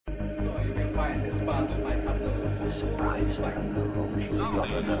Guided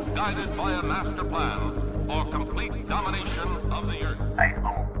by a master plan for complete domination of the Earth. I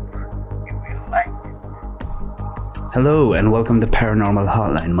hope you will like it. Hello and welcome to Paranormal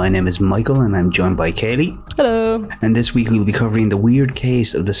Hotline. My name is Michael and I'm joined by Kaylee. Hello. And this week we'll be covering the weird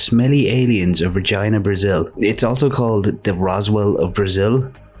case of the smelly aliens of Regina, Brazil. It's also called the Roswell of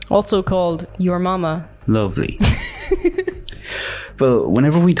Brazil. Also called Your Mama. Lovely. Well,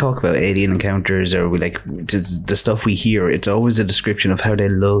 whenever we talk about alien encounters or the stuff we hear, it's always a description of how they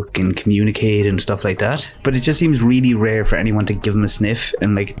look and communicate and stuff like that. But it just seems really rare for anyone to give them a sniff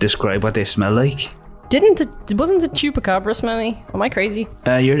and describe what they smell like. Wasn't the chupacabra smelly? Am I crazy?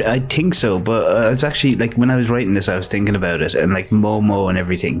 I think so, but it's actually when I was writing this, I was thinking about it and Momo and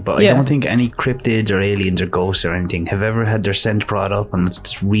everything. But I don't think any cryptids or aliens or ghosts or anything have ever had their scent brought up, and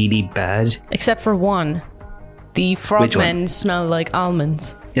it's really bad. Except for one. The frogmen smell like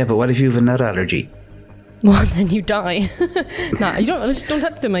almonds. Yeah, but what if you have a nut allergy? Well, then you die. Nah, just don't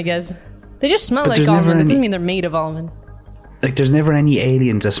touch them, I guess. They just smell like almond. That doesn't mean they're made of almond. There's never any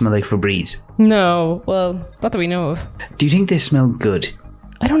aliens that smell like Febreze. No, well, not that we know of. Do you think they smell good?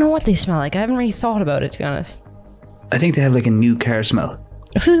 I don't know what they smell like. I haven't really thought about it, to be honest. I think they have a new car smell.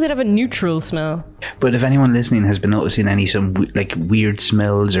 I feel like they'd have a neutral smell. But if anyone listening has been noticing some weird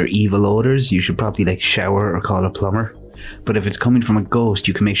smells or evil odors, you should probably shower or call a plumber. But if it's coming from a ghost,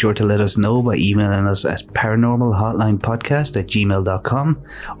 you can make sure to let us know by emailing us at paranormalhotlinepodcast@gmail.com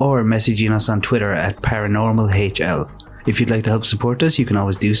or messaging us on Twitter at paranormalhl. If you'd like to help support us, you can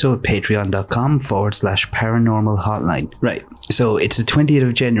always do so at patreon.com/paranormalhotline. Right, so it's the 20th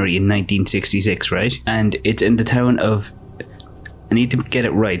of January in 1966, right? And it's in the town of... I need to get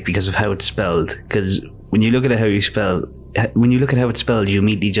it right because of how it's spelled. Because when you look at how it's spelled, you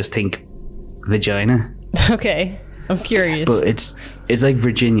immediately just think vagina. Okay, I'm curious. But it's like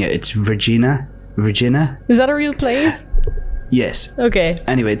Virginia. It's Virginia. Is that a real place? Yes. Okay.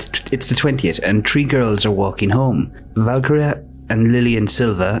 Anyway, it's the 20th, and three girls are walking home. Valkyria and Lillian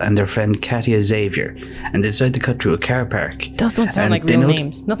Silva and their friend Katia Xavier, and they decide to cut through a car park. Those don't sound like real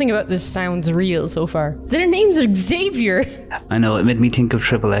names. Nothing about this sounds real so far. Their names are Xavier. I know, it made me think of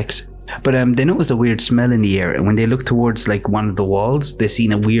Triple X. But they noticed a weird smell in the air, and when they looked towards one of the walls, they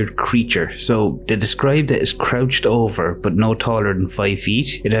seen a weird creature. So they described it as crouched over, but no taller than 5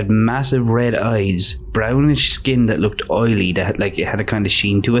 feet. It had massive red eyes, brownish skin that looked oily, that it had a kind of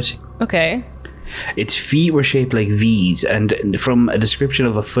sheen to it. Okay. Its feet were shaped like V's, and from a description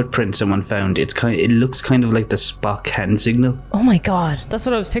of a footprint someone found, it looks kind of like the Spock hand signal. Oh my god, that's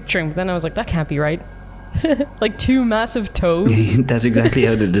what I was picturing, but then I was like, that can't be right. Like two massive toes. That's exactly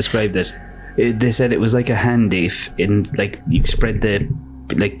how they described it. They said it was like a hand if you spread the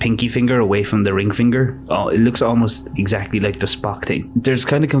pinky finger away from the ring finger. Oh, it looks almost exactly like the Spock thing. There's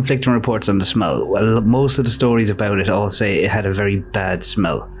kind of conflicting reports on the smell. Well, most of the stories about it all say it had a very bad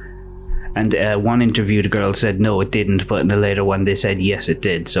smell. And one interviewed girl said no, it didn't, but in the later one they said yes, it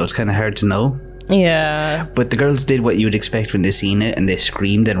did. So it's kind of hard to know. Yeah. But the girls did what you would expect when they seen it, and they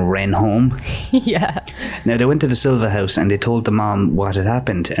screamed and ran home. Yeah. Now they went to the Silva house and they told the mom what had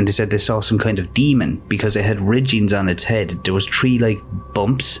happened, and they said they saw some kind of demon because it had ridgings on its head. There was 3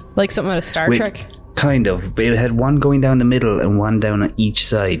 bumps. Like something out of Star Trek? Kind of, but it had one going down the middle and one down on each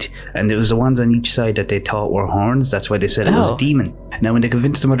side, and it was the ones on each side that they thought were horns. That's why they said it was a demon. Now when they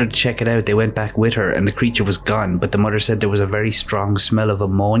convinced the mother to check it out, they went back with her and the creature was gone, but the mother said there was a very strong smell of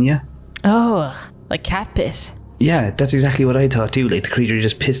ammonia. Oh, like cat piss. Yeah, that's exactly what I thought too. The creature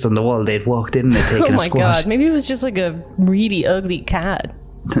just pissed on the wall. They'd walked in and they'd taken a squat. Oh my god, maybe it was just a really ugly cat.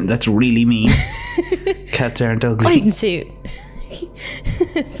 That's really mean. Cats aren't ugly. I didn't see it.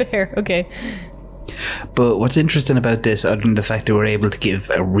 Fair, okay. But what's interesting about this, other than the fact that we're able to give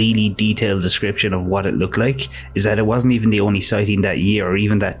a really detailed description of what it looked like, is that it wasn't even the only sighting that year or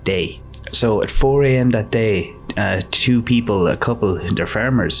even that day. So at 4 a.m. that day, 2 people, a couple, they're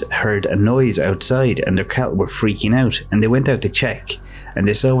farmers, heard a noise outside and their cattle were freaking out, and they went out to check, and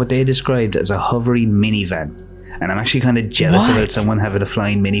they saw what they described as a hovering minivan. And I'm actually kind of jealous about someone having a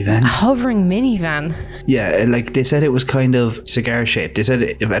flying minivan. A hovering minivan? Yeah, they said it was kind of cigar shaped. They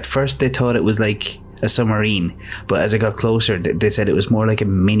said at first they thought it was like a submarine, but as it got closer, they said it was more like a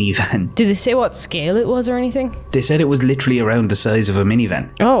minivan. Did they say what scale it was or anything? They said it was literally around the size of a minivan.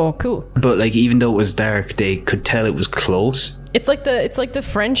 Oh, cool. But even though it was dark, they could tell it was close. It's like the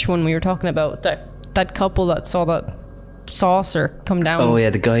French one we were talking about. That couple that saw that saucer come down. Oh yeah,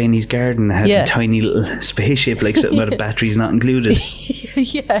 the guy in his garden had a tiny little spaceship, something out of batteries not included.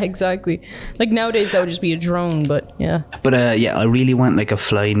 Yeah, exactly. Nowadays that would just be a drone, but yeah. But I really want a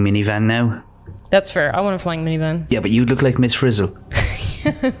flying minivan now. That's fair. I want a flying minivan. Yeah, but you look like Miss Frizzle.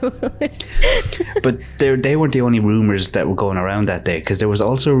 But they weren't the only rumors that were going around that day, because there was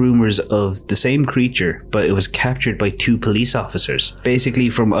also rumors of the same creature, but it was captured by 2 police officers. Basically,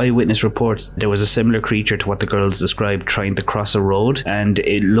 from eyewitness reports, there was a similar creature to what the girls described trying to cross a road, and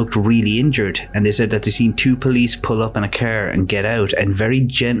it looked really injured. And they said that they seen 2 police pull up in a car and get out and very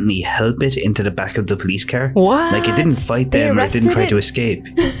gently help it into the back of the police car. What? Like, it didn't fight them or it didn't try to escape.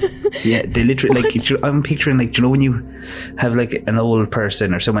 Yeah, they literally, like, I'm picturing, like, do you know when you have, like, an old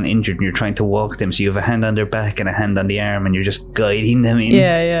person or someone injured and you're trying to walk them, so you have a hand on their back and a hand on the arm and you're just guiding them in?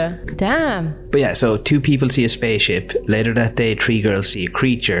 Yeah. Damn. But yeah, so 2 people see a spaceship. Later that day, 3 girls see a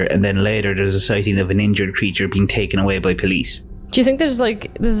creature, and then later there's a sighting of an injured creature being taken away by police. Do you think there's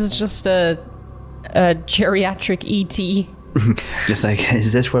like, this is just a geriatric ET? Just like,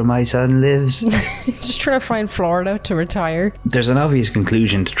 is this where my son lives? He's just trying to find Florida to retire. There's an obvious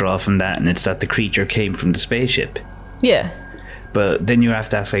conclusion to draw from that, and it's that the creature came from the spaceship. Yeah. But then you have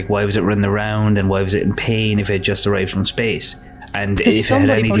to ask, like, why was it running around, and why was it in pain if it had just arrived from space? And if it had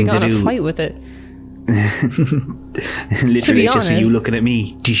anything to do, fight with it. Literally, just you looking at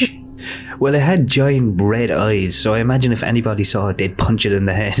me. Well, it had giant red eyes, so I imagine if anybody saw it, they'd punch it in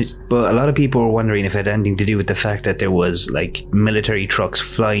the head. But a lot of people were wondering if it had anything to do with the fact that there was, like, military trucks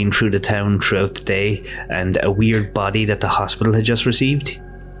flying through the town throughout the day, and a weird body that the hospital had just received.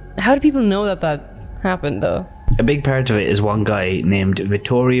 How do people know that happened, though? A big part of it is one guy named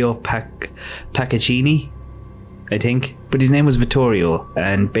Vittorio Paccaccini, I think. But his name was Vittorio,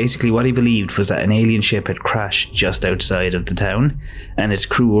 and basically what he believed was that an alien ship had crashed just outside of the town, and its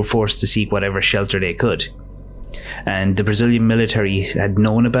crew were forced to seek whatever shelter they could. And the Brazilian military had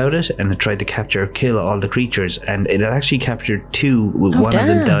known about it and had tried to capture or kill all the creatures, and it had actually captured 2, with one of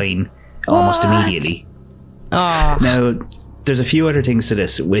them dying almost immediately. Now, there's a few other things to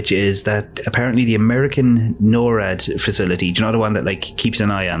this, which is that apparently the American NORAD facility, do you know the one that, like, keeps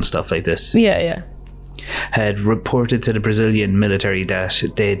an eye on stuff like this? Yeah. Had reported to the Brazilian military that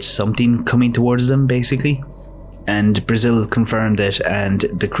they had something coming towards them, basically. And Brazil confirmed it, and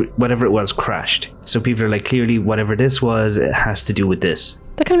whatever it was crashed. So people are like, clearly, whatever this was, it has to do with this.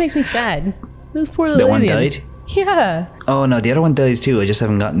 That kind of makes me sad. Those poor little aliens. That one died? Yeah. Oh no, the other one dies too. I just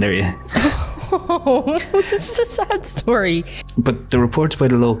haven't gotten there yet. Oh, this is a sad story. But the reports by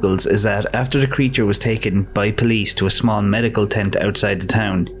the locals is that after the creature was taken by police to a small medical tent outside the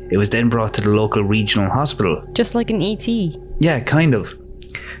town, it was then brought to the local regional hospital. Just like an ET. Yeah, kind of.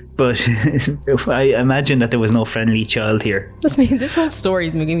 But I imagine that there was no friendly child here. This whole story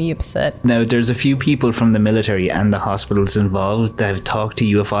is making me upset. Now, there's a few people from the military and the hospitals involved that have talked to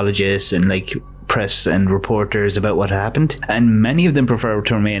ufologists and, like, press and reporters about what happened, and many of them prefer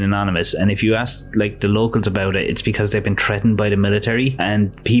to remain anonymous. And if you ask, like, the locals about it, it's because they've been threatened by the military,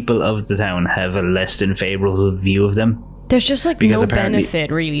 and people of the town have a less than favorable view of them. There's just, like, no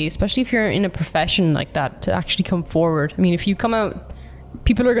benefit, really, especially if you're in a profession like that, to actually come forward. I mean, if you come out,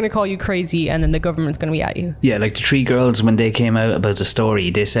 people are going to call you crazy, and then the government's going to be at you. Yeah, like the 3 girls, when they came out about the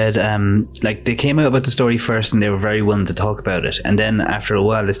story, they said, like, they came out about the story first and they were very willing to talk about it. And then after a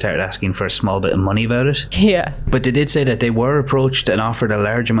while, they started asking for a small bit of money about it. Yeah. But they did say that they were approached and offered a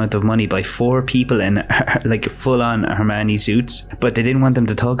large amount of money by 4 people in, like, full-on Armani suits. But they didn't want them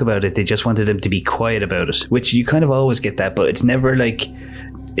to talk about it. They just wanted them to be quiet about it. Which you kind of always get that, but it's never, like...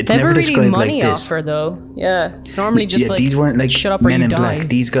 It's never really described money like this. Offer, though. Yeah, it's normally just like, these weren't like shut up Men or you in die. Black.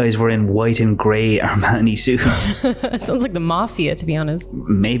 These guys were in white and grey Armani suits. It sounds like the mafia, to be honest.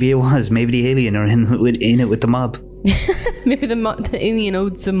 Maybe it was. Maybe the alien are in it with the mob. Maybe the alien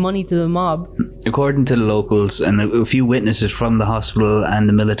owed some money to the mob. According to the locals and a few witnesses from the hospital and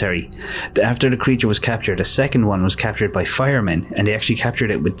the military, after the creature was captured, a second one was captured by firemen, and they actually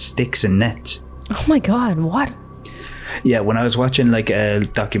captured it with sticks and nets. Oh my god, what? Yeah, when I was watching, like, a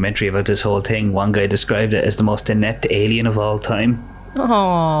documentary about this whole thing, one guy described it as the most inept alien of all time.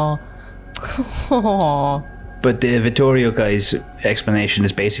 Aww. But the Vittorio guy's explanation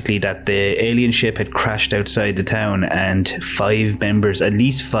is basically that the alien ship had crashed outside the town, and 5 members, at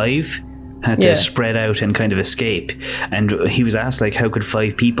least 5, had to spread out and kind of escape. And he was asked, like, how could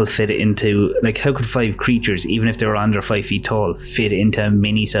 5 people fit it into, like, how could 5 creatures, even if they were under 5 feet tall, fit into a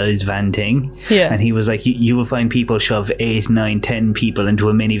mini-sized van thing? Yeah. And he was like, you will find people shove 8, 9, 10 people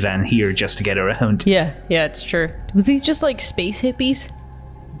into a minivan here just to get around. Yeah, it's true. Was these just like space hippies?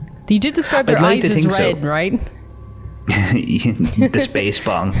 You did describe their eyes as red, right? The space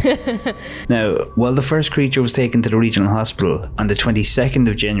bong. Now, while the first creature was taken to the regional hospital on the 22nd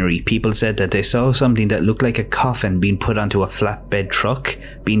of January, people said that they saw something that looked like a coffin being put onto a flatbed truck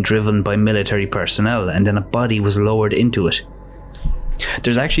being driven by military personnel, and then a body was lowered into it.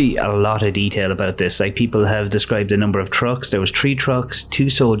 There's actually a lot of detail about this. Like, people have described the number of trucks. There was 3 trucks, 2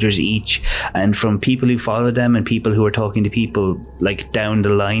 soldiers each, and from people who followed them and people who were talking to people like down the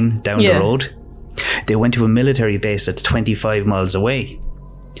line, down the road, they went to a military base that's 25 miles away.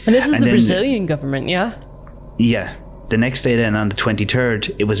 And this is the Brazilian government, yeah? Yeah. The next day then, on the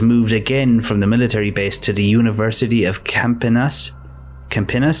 23rd, it was moved again from the military base to the University of Campinas,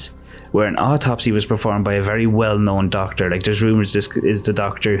 where an autopsy was performed by a very well-known doctor. Like, there's rumors this is the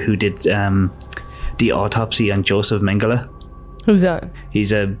doctor who did the autopsy on Joseph Mengele. Who's that?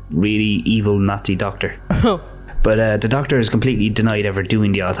 He's a really evil Nazi doctor. Oh. But the doctor has completely denied ever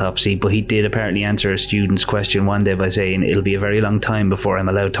doing the autopsy, but he did apparently answer a student's question one day by saying, "It'll be a very long time before I'm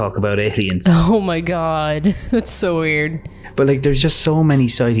allowed to talk about aliens." Oh my god. That's so weird. But like, there's just so many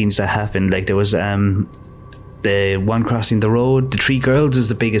sightings that happened. Like, there was the one crossing the road. The 3 girls is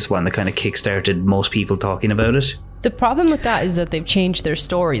the biggest one that kind of kickstarted most people talking about it. The problem with that is that they've changed their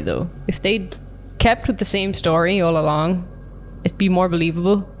story, though. If they'd kept with the same story all along, it'd be more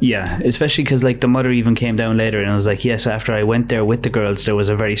believable. Yeah, especially because like the mother even came down later and was like, yes, after I went there with the girls, there was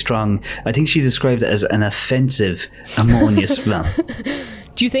a very strong, I think she described it as an offensive ammonia smell.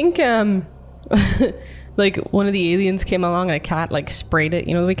 Do you think like one of the aliens came along and a cat like sprayed it?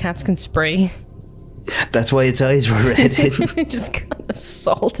 You know the way cats can spray? That's why its eyes were red. It just got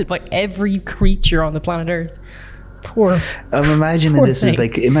assaulted by every creature on the planet Earth. Poor. I'm imagining this is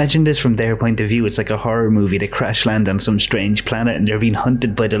like, imagine this from their point of view. It's like a horror movie. They crash land on some strange planet and they're being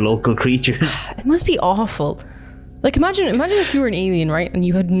hunted by the local creatures. It must be awful. Like, imagine if you were an alien, right, and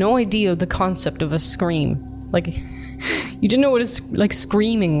you had no idea of the concept of a scream. Like, you didn't know what like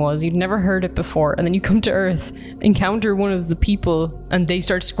screaming was. You'd never heard it before, and then you come to Earth, encounter one of the people, and they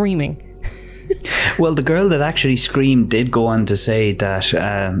start screaming. Well, the girl that actually screamed did go on to say that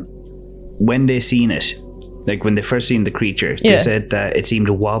when they seen it, like when they first seen the creature, they said that it seemed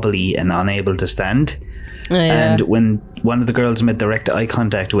wobbly and unable to stand. And when one of the girls made direct eye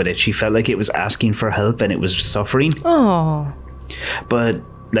contact with it, she felt like it was asking for help and it was suffering. Oh. But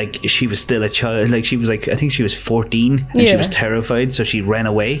like, she was still a child. Like, she was like, I think she was 14 and she was terrified, so she ran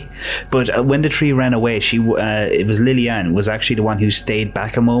away. But when the 3 ran away, it was Lillian was actually the one who stayed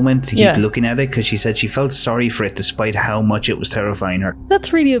back a moment to keep looking at it, because she said she felt sorry for it despite how much it was terrifying her.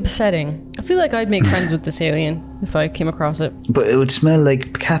 That's really upsetting. I feel like I'd make friends with this alien if I came across it. But it would smell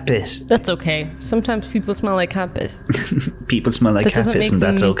like cat piss. That's okay. Sometimes people smell like cat piss. People smell like cat piss, and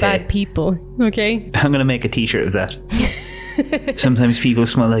that's okay. Bad people, okay? I'm gonna make a t-shirt of that. Sometimes people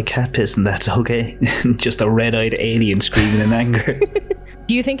smell like cat piss, and that's okay. Just a red-eyed alien screaming in anger.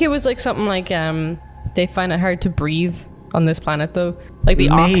 Do you think it was like something like they find it hard to breathe on this planet, though? Like the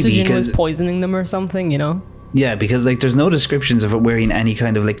oxygen was poisoning them or something, you know? Yeah, because like there's no descriptions of it wearing any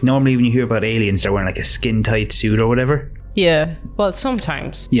kind of, like, normally when you hear about aliens, they're wearing like a skin-tight suit or whatever. Yeah, well,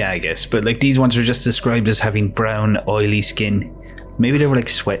 sometimes. Yeah, I guess. But like, these ones are just described as having brown, oily skin. Maybe they were like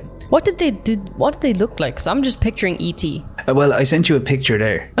sweat. What did they look like? Because I'm just picturing E.T. Well, I sent you a picture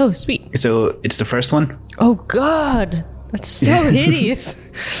there. Oh, sweet. So it's the first one. Oh God, that's so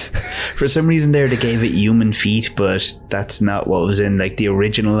hideous. For some reason there they gave it human feet, but that's not what was in like the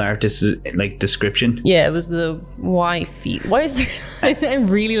original artist's like description. Yeah, it was the Y feet. Why is there... I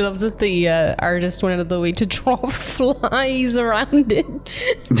really loved that the artist went out of the way to draw flies around it.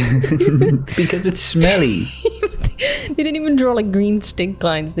 Because it's smelly. They didn't even draw like green stink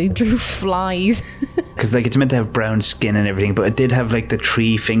lines. They drew flies. Because like, it's meant to have brown skin and everything, but it did have like the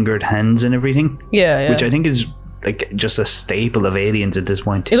 3-fingered hands and everything. Yeah. Which I think is like just a staple of aliens at this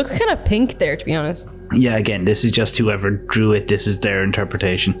point. It looks kind of pink there, to be honest. Yeah, again, this is just whoever drew it. This is their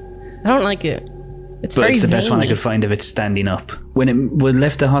interpretation. I don't like it. It's the best one I could find of it standing up. When it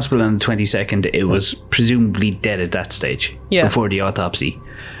left the hospital on the 22nd, it was presumably dead at that stage. Yeah. Before the autopsy.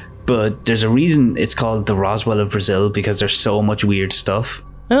 But there's a reason it's called the Roswell of Brazil, because there's so much weird stuff.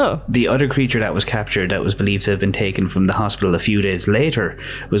 Oh. The other creature that was captured, that was believed to have been taken from the hospital a few days later,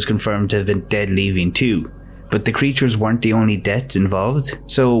 was confirmed to have been dead leaving too. But the creatures weren't the only deaths involved.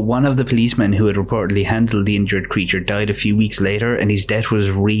 So one of the policemen who had reportedly handled the injured creature died a few weeks later, and his death was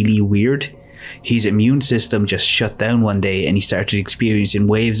really weird. His immune system just shut down one day and he started experiencing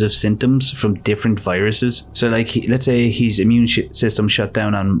waves of symptoms from different viruses. So like, let's say his immune system shut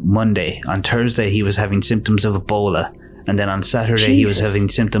down on Monday. On Thursday he was having symptoms of Ebola. And then on Saturday he was having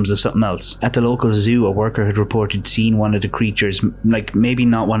symptoms of something else. At the local zoo, a worker had reported seeing one of the creatures, like maybe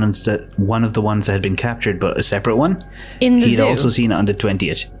not one of the ones that had been captured, but a separate one. In the zoo? He'd also seen it on the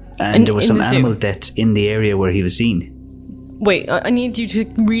 20th. And there was some animal deaths in the area where he was seen. Wait, I need you to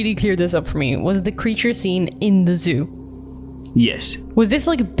really clear this up for me. Was the creature seen in the zoo? Yes. Was this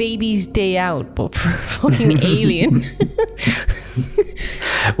like Baby's Day Out, but for a fucking alien?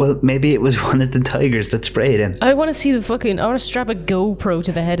 Well, maybe it was one of the tigers that sprayed him. I want to see I want to strap a GoPro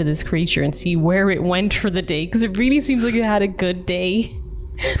to the head of this creature and see where it went for the day, because it really seems like it had a good day.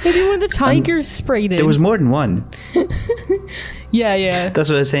 Maybe one of the tigers sprayed it. There was more than one. Yeah. That's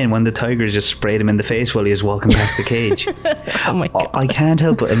what I was saying. One of the tigers just sprayed him in the face while he was walking past the cage. Oh my god. I can't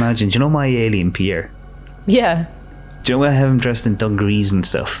help but imagine. Do you know my alien Pierre? Yeah. Do you know I have him dressed in dungarees and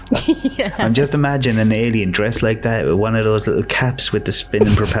stuff? Yeah. I'm just imagining an alien dressed like that with one of those little caps with the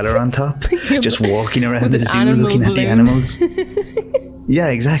spinning propeller on top, just walking around the zoo looking at the animals. Yeah,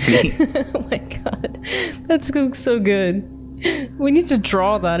 exactly. Oh my god. That's so good. We need to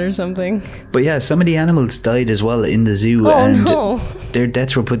draw that or something. But yeah, some of the animals died as well in the zoo, and their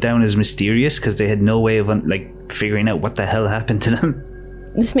deaths were put down as mysterious because they had no way of figuring out what the hell happened to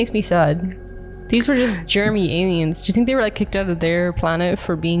them. This makes me sad. These were just germy aliens. Do you think they were kicked out of their planet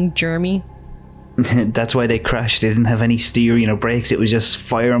for being germy? That's why they crashed. They didn't have any steering or brakes. It was just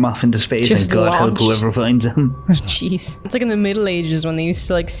fire them off into space Just and God help launched. whoever finds them. Jeez. It's like in the Middle Ages when they used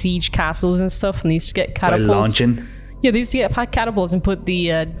to siege castles and stuff, and they used to get By catapults. launching. Yeah, they used to get catapults and put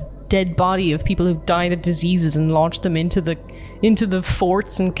the dead body of people who've died of diseases and launch them into the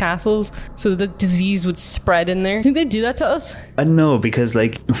forts and castles so that the disease would spread in there. Think they do that to us? I don't know, because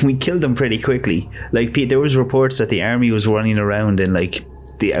we killed them pretty quickly. There was reports that the army was running around in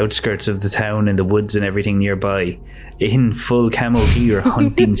the outskirts of the town and the woods and everything nearby in full camo gear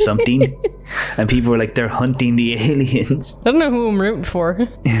hunting something, and people were they're hunting the aliens. I don't know who I'm rooting for.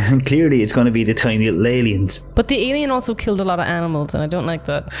 And clearly it's going to be the tiny little aliens. But the alien also killed a lot of animals, and I don't like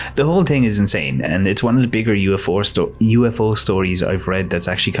that. The whole thing is insane, and it's one of the bigger UFO stories I've read that's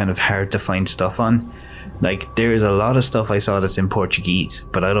actually kind of hard to find stuff on. There's a lot of stuff I saw that's in Portuguese,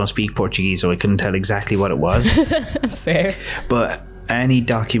 but I don't speak Portuguese, so I couldn't tell exactly what it was. Fair. But any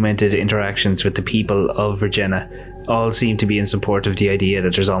documented interactions with the people of Virginia all seem to be in support of the idea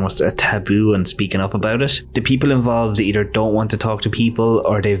that there's almost a taboo on speaking up about it. The people involved either don't want to talk to people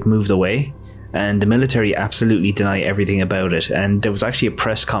or they've moved away, and the military absolutely deny everything about it. And there was actually a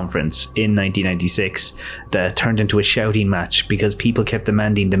press conference in 1996 that turned into a shouting match because people kept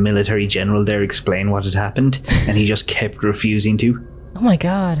demanding the military general there explain what had happened, and he just kept refusing to. Oh my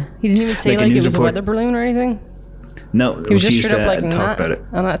god. He didn't even say it was a weather balloon or anything? No, he was just refused straight up to talk about it.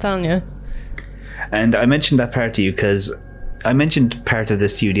 I'm not telling you. And I mentioned that part to you because I mentioned part of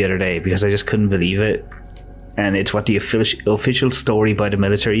this to you the other day because I just couldn't believe it. And it's what the official story by the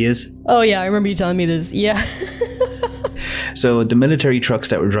military is. Oh yeah, I remember you telling me this. Yeah. So the military trucks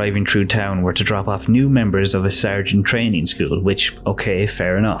that were driving through town were to drop off new members of a sergeant training school, which, okay,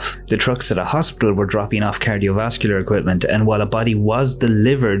 fair enough. The trucks at a hospital were dropping off cardiovascular equipment, and while a body was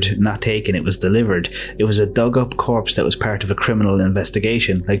delivered, not taken, it was delivered, it was a dug up corpse that was part of a criminal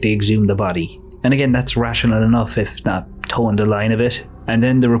investigation, they exhumed the body. And again, that's rational enough, if not towing the line a bit. And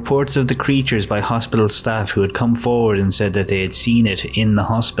then the reports of the creatures by hospital staff who had come forward and said that they had seen it in the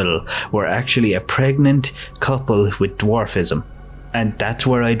hospital were actually a pregnant couple with dwarfism. And that's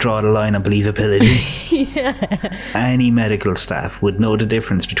where I draw the line on believability. Yeah. Any medical staff would know the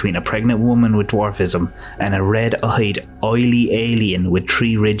difference between a pregnant woman with dwarfism and a red-eyed, oily alien with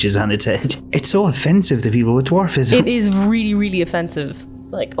 3 ridges on its head. It's so offensive to people with dwarfism. It is really, really offensive.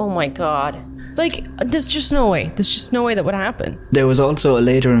 Oh my god. There's just no way. There's just no way that would happen. There was also a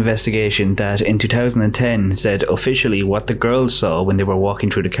later investigation that in 2010 said officially what the girls saw when they were walking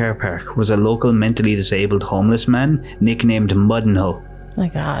through the car park was a local mentally disabled homeless man nicknamed Muddenho. My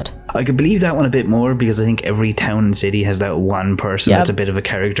god. I could believe that one a bit more because I think every town and city has that one person that's a bit of a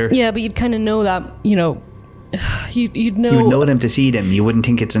character. Yeah, but you'd kind of know that, you'd know... You would know them to see them. You wouldn't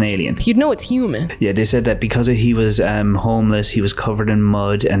think it's an alien. You'd know it's human. Yeah, they said that because he was homeless, he was covered in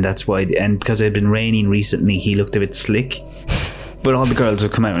mud, and that's why... And because it had been raining recently, he looked a bit slick. But all the girls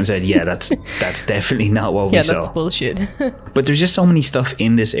have come out and said, yeah, that's definitely not what we saw. Yeah, that's bullshit. But there's just so many stuff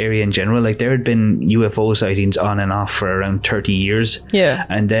in this area in general. There had been UFO sightings on and off for around 30 years. Yeah.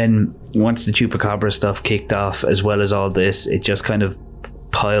 And then once the Chupacabra stuff kicked off, as well as all this, it just kind of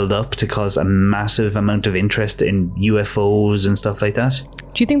piled up to cause a massive amount of interest in UFOs and stuff like that.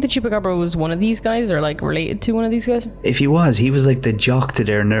 Do you think the Chupacabra was one of these guys or related to one of these guys? If he was the jock to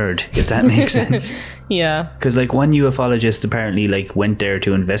their nerd, if that makes sense. Yeah. Because one ufologist apparently went there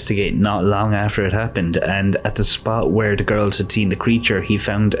to investigate not long after it happened, and at the spot where the girls had seen the creature, he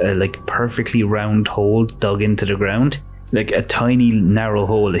found a perfectly round hole dug into the ground. A tiny narrow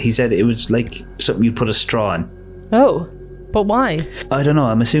hole. He said it was something you put a straw in. Oh. But why? I don't know.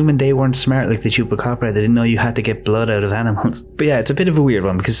 I'm assuming they weren't smart like the Chupacabra. They didn't know you had to get blood out of animals. But yeah, it's a bit of a weird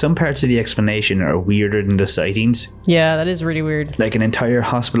one because some parts of the explanation are weirder than the sightings. Yeah, that is really weird. An entire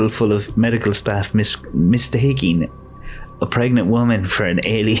hospital full of medical staff mistaking a pregnant woman for an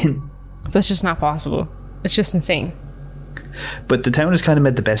alien. That's just not possible. It's just insane. But the town has kind of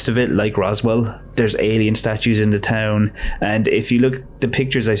made the best of it, like Roswell. There's alien statues in the town, and if you look at the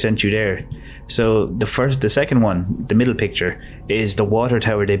pictures I sent you there, so the second one, the middle picture, is the water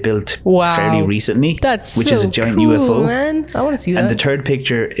tower they built fairly recently. Which is a giant cool, UFO. Man. I want to see that. And the third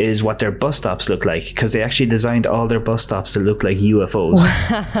picture is what their bus stops look like, because they actually designed all their bus stops to look like UFOs.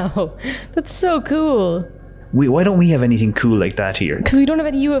 Wow, that's so cool. Why don't we have anything cool like that here? Because we don't have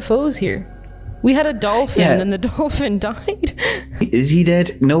any UFOs here. We had a dolphin, and the dolphin died. Is he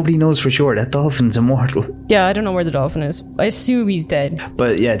dead? Nobody knows for sure. That dolphin's immortal. Yeah, I don't know where the dolphin is. I assume he's dead.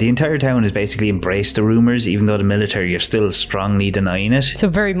 But yeah, the entire town has basically embraced the rumours, even though the military are still strongly denying it. So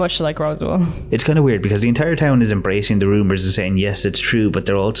very much like Roswell. It's kind of weird because the entire town is embracing the rumours and saying, yes, it's true, but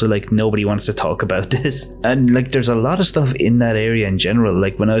they're also like, nobody wants to talk about this. And like, there's a lot of stuff in that area in general.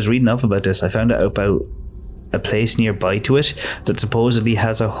 Like, when I was reading up about this, I found out about a place nearby to it that supposedly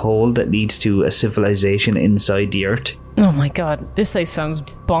has a hole that leads to a civilization inside the earth. Oh my god, this place sounds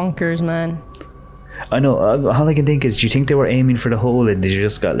bonkers, man. I know, all I can think is, do you think they were aiming for the hole and they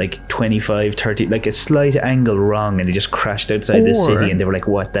just got like 25, 30, like a slight angle wrong, and they just crashed outside the city and they were like,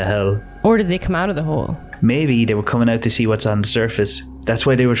 what the hell? Or did they come out of the hole? Maybe they were coming out to see what's on the surface. That's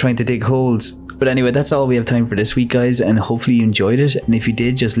why they were trying to dig holes. But anyway, that's all we have time for this week, guys, and hopefully you enjoyed it. And if you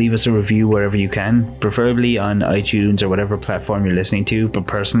did, just leave us a review wherever you can, preferably on iTunes or whatever platform you're listening to. But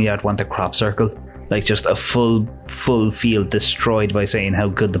personally, I'd want a crop circle, like just a full field destroyed by saying how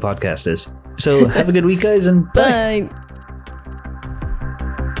good the podcast is. So have a good week, guys, and bye. Bye.